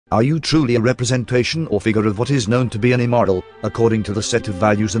Are you truly a representation or figure of what is known to be an immoral, according to the set of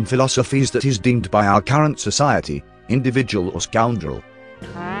values and philosophies that is deemed by our current society, individual or scoundrel?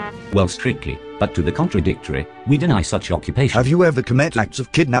 Well, strictly, but to the contradictory, we deny such occupation. Have you ever committed acts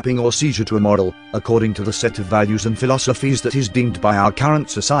of kidnapping or seizure to immoral, according to the set of values and philosophies that is deemed by our current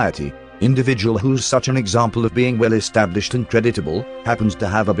society, individual who's such an example of being well established and creditable, happens to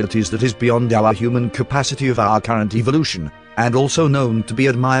have abilities that is beyond our human capacity of our current evolution, and also known to be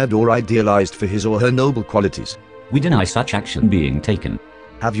admired or idealized for his or her noble qualities? We deny such action being taken.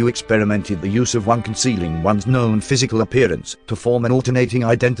 Have you experimented the use of one concealing one's known physical appearance to form an alternating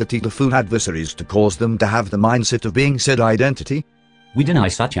identity to fool adversaries to cause them to have the mindset of being said identity? We deny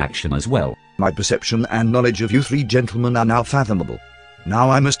such action as well. My perception and knowledge of you three gentlemen are now fathomable.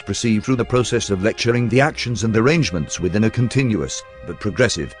 Now I must proceed through the process of lecturing the actions and arrangements within a continuous, but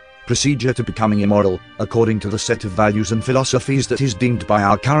progressive, procedure to becoming immoral, according to the set of values and philosophies that is deemed by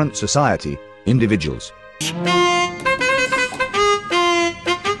our current society, individuals.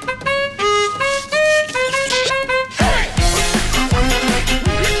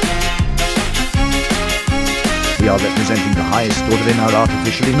 We are representing the highest order in our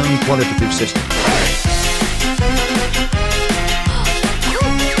artificially known qualitative system.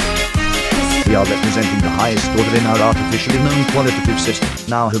 We are representing the highest order in our artificially known qualitative system.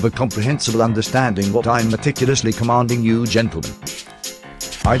 Now have a comprehensible understanding what I'm meticulously commanding you gentlemen.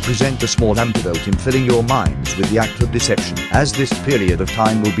 I present a small antidote in filling your minds with the act of deception, as this period of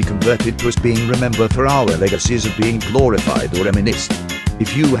time will be converted to us being remembered for our legacies of being glorified or reminisced.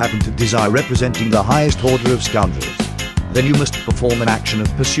 If you happen to desire representing the highest order of scoundrels, then you must perform an action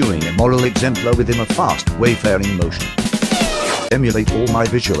of pursuing a moral exemplar within a fast, wayfaring motion. Emulate all my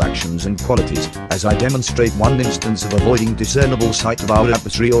visual actions and qualities, as I demonstrate one instance of avoiding discernible sight of our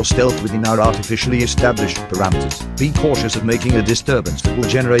adversary or stealth within our artificially established parameters. Be cautious of making a disturbance that will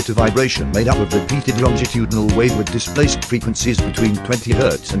generate a vibration made up of repeated longitudinal wave with displaced frequencies between 20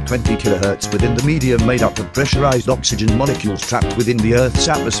 Hz and 20 kHz within the medium made up of pressurized oxygen molecules trapped within the Earth's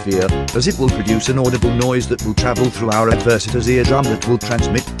atmosphere, as it will produce an audible noise that will travel through our adversary's eardrum that will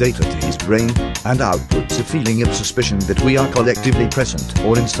transmit data to his brain, and outputs a feeling of suspicion that we are collectively present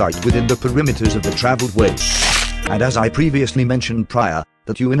or in sight within the perimeters of the traveled wave. And as I previously mentioned prior,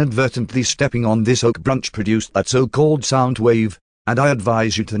 that you inadvertently stepping on this oak branch produced that so-called sound wave, and I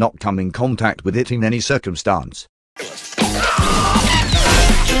advise you to not come in contact with it in any circumstance.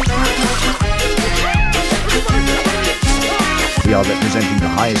 We are representing the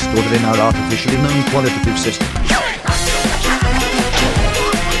highest order in our artificially known qualitative system.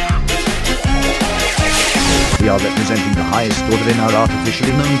 We are representing the highest order in our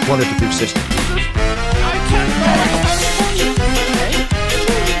artificially known qualitative system.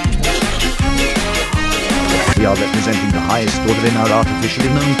 We are representing the highest order in our artificially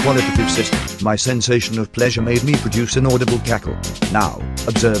known qualitative system. My sensation of pleasure made me produce an audible cackle. Now,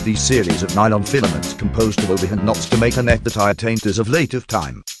 observe these series of nylon filaments composed of overhand knots to make a net that I attained as of late of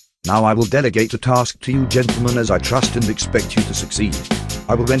time. Now I will delegate a task to you gentlemen, as I trust and expect you to succeed.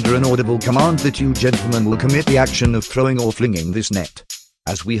 I will render an audible command that you gentlemen will commit the action of throwing or flinging this net.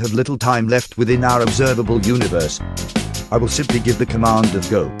 As we have little time left within our observable universe, I will simply give the command of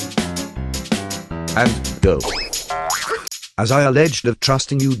go. And go. As I alleged of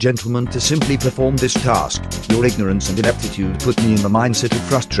trusting you gentlemen to simply perform this task, your ignorance and ineptitude put me in the mindset of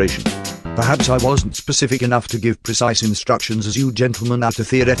frustration. Perhaps I wasn't specific enough to give precise instructions as you gentlemen are to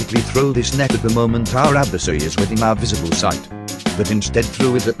theoretically throw this net at the moment our adversary is within our visible sight, but instead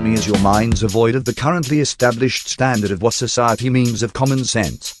threw it at me as your minds avoided the currently established standard of what society means of common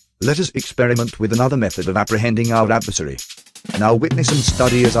sense. Let us experiment with another method of apprehending our adversary. Now witness and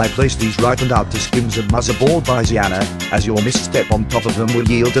study as I place these ripened outer skims of motherboard Bayesiana, as your misstep on top of them will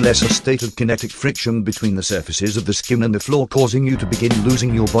yield a lesser state of kinetic friction between the surfaces of the skin and the floor, causing you to begin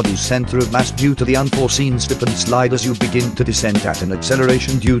losing your body's center of mass due to the unforeseen slip and slide as you begin to descend at an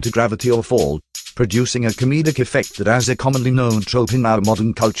acceleration due to gravity or fall, producing a comedic effect that has a commonly known trope in our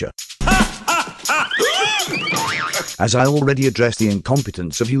modern culture. As I already addressed the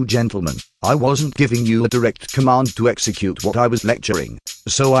incompetence of you gentlemen, I wasn't giving you a direct command to execute what I was lecturing,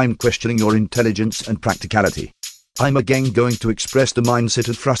 so I'm questioning your intelligence and practicality. I'm again going to express the mindset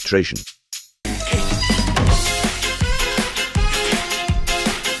of frustration.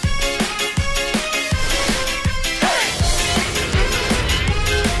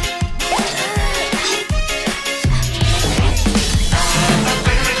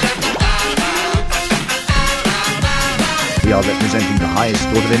 We are representing the highest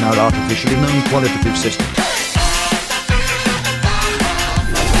order in our artificially known qualitative system.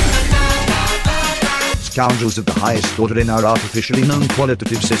 scoundrels of the highest order in our artificially known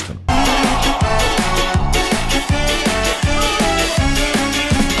qualitative system.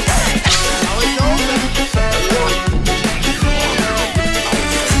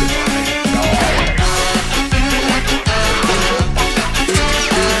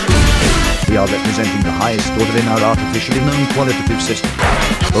 We are representing the highest order in our artificially known qualitative system.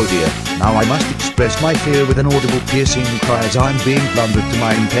 Oh dear, now I must express my fear with an audible piercing cry as I'm being plundered to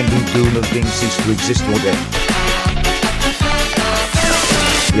my impending doom of being ceased to exist or dead.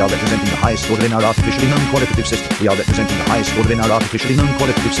 We are representing the highest order in our artificially known qualitative system. We are representing the highest order in our artificially known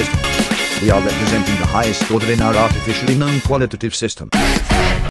qualitative system. We are representing the highest order in our artificially known qualitative system.